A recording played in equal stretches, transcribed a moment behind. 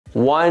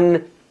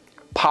One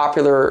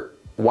popular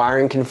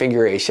wiring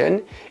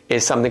configuration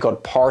is something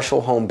called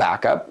partial home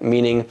backup,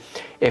 meaning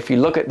if you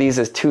look at these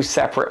as two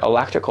separate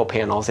electrical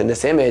panels in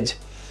this image,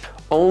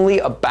 only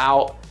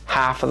about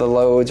half of the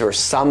loads or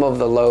some of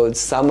the loads,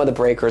 some of the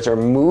breakers are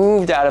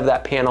moved out of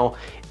that panel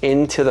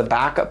into the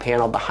backup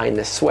panel behind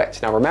the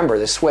switch. Now remember,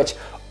 the switch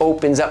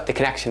opens up the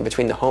connection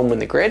between the home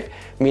and the grid,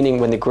 meaning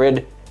when the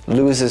grid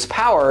loses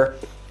power,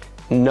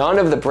 none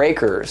of the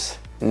breakers,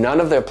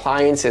 none of the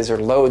appliances or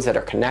loads that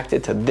are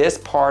connected to this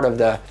part of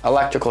the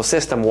electrical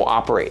system will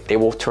operate. They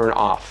will turn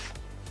off.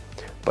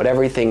 But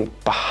everything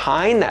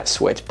behind that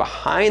switch,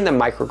 behind the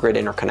microgrid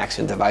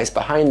interconnection device,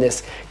 behind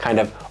this kind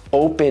of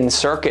open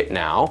circuit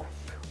now,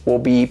 will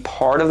be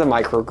part of the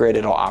microgrid.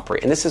 It'll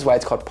operate. And this is why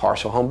it's called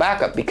partial home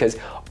backup, because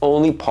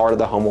only part of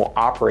the home will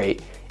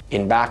operate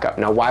in backup.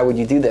 Now, why would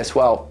you do this?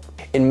 Well,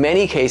 in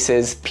many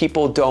cases,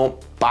 people don't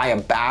buy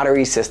a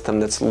battery system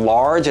that's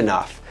large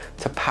enough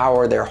to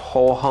power their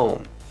whole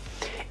home.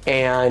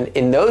 And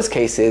in those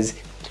cases,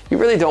 you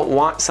really don't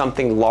want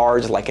something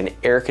large like an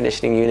air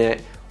conditioning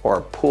unit or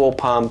a pool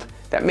pump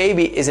that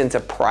maybe isn't a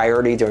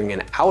priority during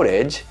an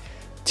outage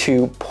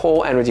to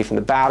pull energy from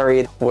the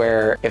battery,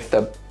 where if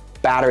the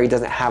battery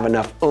doesn't have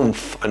enough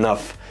oomph,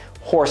 enough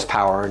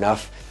horsepower,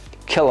 enough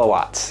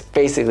kilowatts,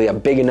 basically a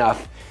big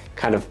enough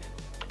kind of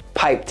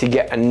pipe to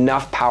get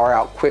enough power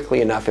out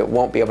quickly enough, it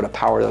won't be able to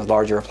power those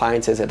larger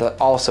appliances. It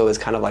also is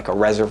kind of like a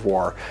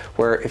reservoir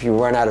where if you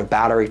run out of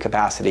battery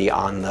capacity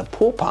on the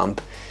pool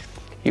pump,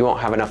 you won't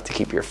have enough to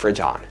keep your fridge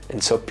on.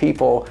 And so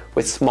people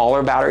with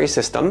smaller battery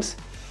systems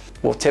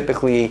will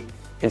typically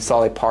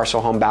install a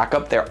partial home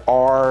backup. There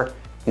are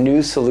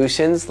new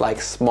solutions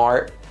like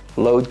smart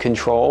load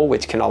control,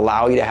 which can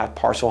allow you to have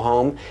partial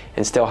home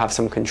and still have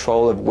some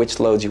control of which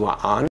loads you want on.